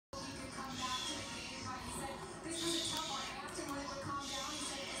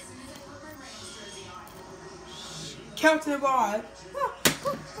Count to the bar.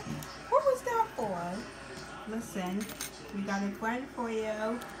 What was that for? Listen, we got a friend for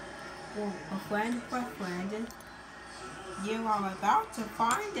you. Well, a friend for a friend. You are about to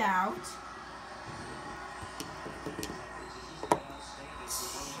find out.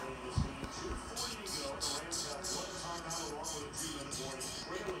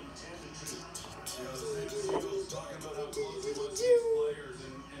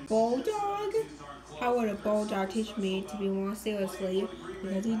 Bulldog? How would a bulldog teach me to be more seriously?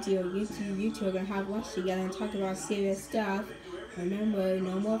 Because you two are gonna have lunch together and talk about serious stuff. Remember,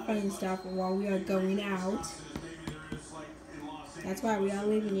 no more funny stuff while we are going out. That's why we are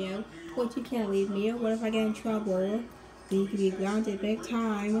leaving you. But you can't leave me. What if I get in trouble? Then you could be grounded big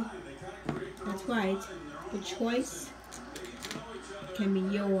time. That's right. The choice can be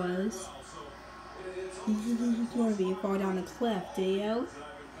yours. You want to be fall down a cliff, do you?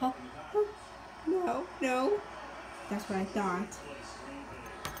 Huh? No. That's what I thought.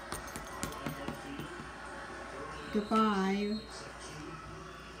 Goodbye.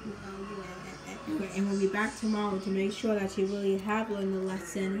 And we'll be back tomorrow to make sure that you really have learned the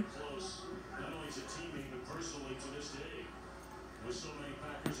lesson.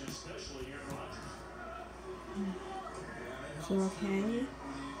 So okay.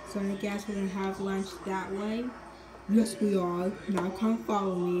 So I guess we're gonna have lunch that way. Yes, we are. Now come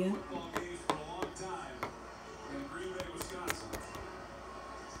follow me.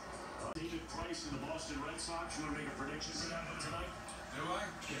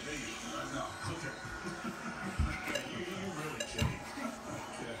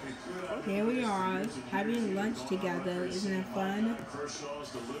 Here we are, having lunch together. Isn't it fun?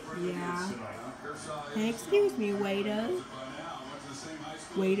 Yeah. Hey, excuse me, waiter.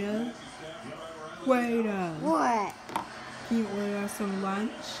 Waiter. What? Can you order us some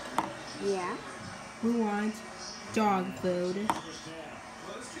lunch? Yeah. We want dog food.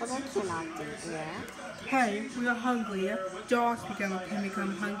 Well, I cannot do that. Hey, we are hungry. Dogs can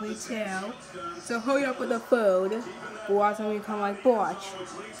become hungry too. So hurry up with the food, or else we become like Borch.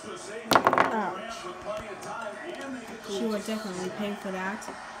 Ouch. She would definitely pay for that.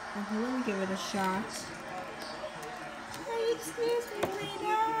 Okay, let me give it a shot. Hey, excuse me,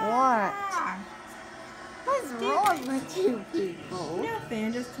 Rita. What? What's wrong with you people?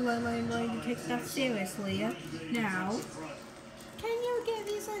 Nothing, just to let you take stuff seriously. Now, can you give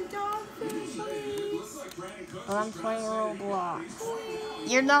me some dog food, please? Well, I'm playing Roblox.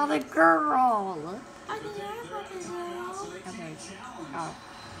 Please. You're not a girl. I can act like a girl. Okay. Oh.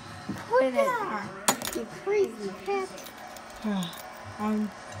 Quit it. You crazy pet.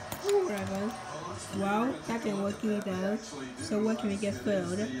 Whatever. Well, that didn't work either. So where can we get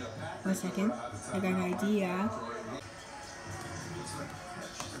food? 1 second. I got an idea.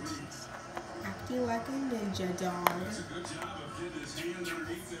 Acting like a ninja dog.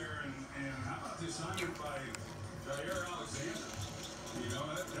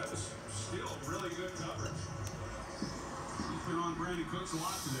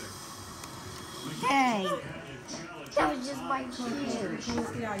 Hey. That was just my cue.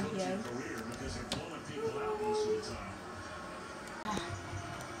 Let's get out of here.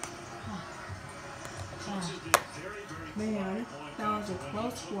 Man, that was a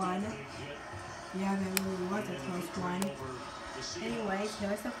close one. Yeah, that really was a close one. Anyways,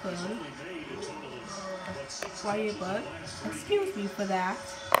 here's the food. Why you book? Excuse me for that.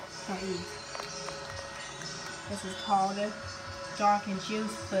 Don't eat. This is called dark and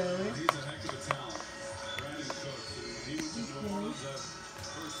juice food.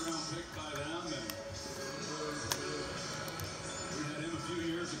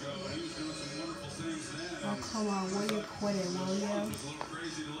 Oh, come on, will you quit it, will you?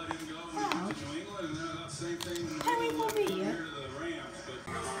 Wow. Hey, wait for me.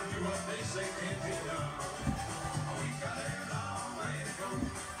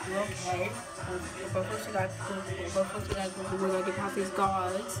 Okay. But first we gotta go get past these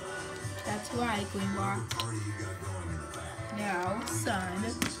guards. That's right, Greenbar. Now, son, do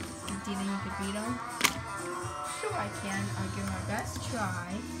you think you could beat him? Sure I can. I'll give my best try.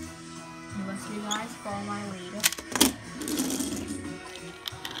 Unless you guys follow my lead.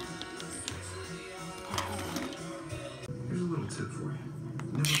 Here's a little tip for you.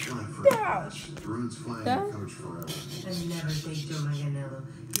 Never fly first. It ruins flying your coach forever. I never think Joe Manganello.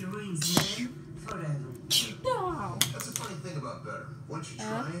 It ruins men forever. No. That's the funny thing about better. Once you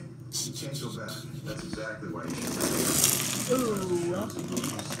try it, you can't go back. That's exactly why you should. Ooh.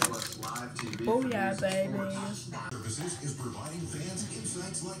 Live TV. Oh yeah, baby. Services is providing fans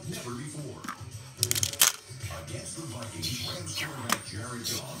insights like never before. Against the Vikings, Rams quarterback Jared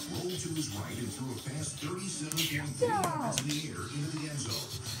Goff rolled to his right and threw a pass 37.3 yards in the air into the end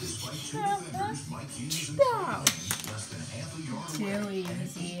zone. Despite two defenders, Mike Hughes and Trey Lance, less than half a yard away, and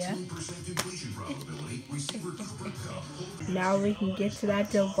 18% completion probability, receiver Cooper Kupp. Now we can get to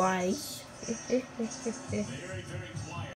that device.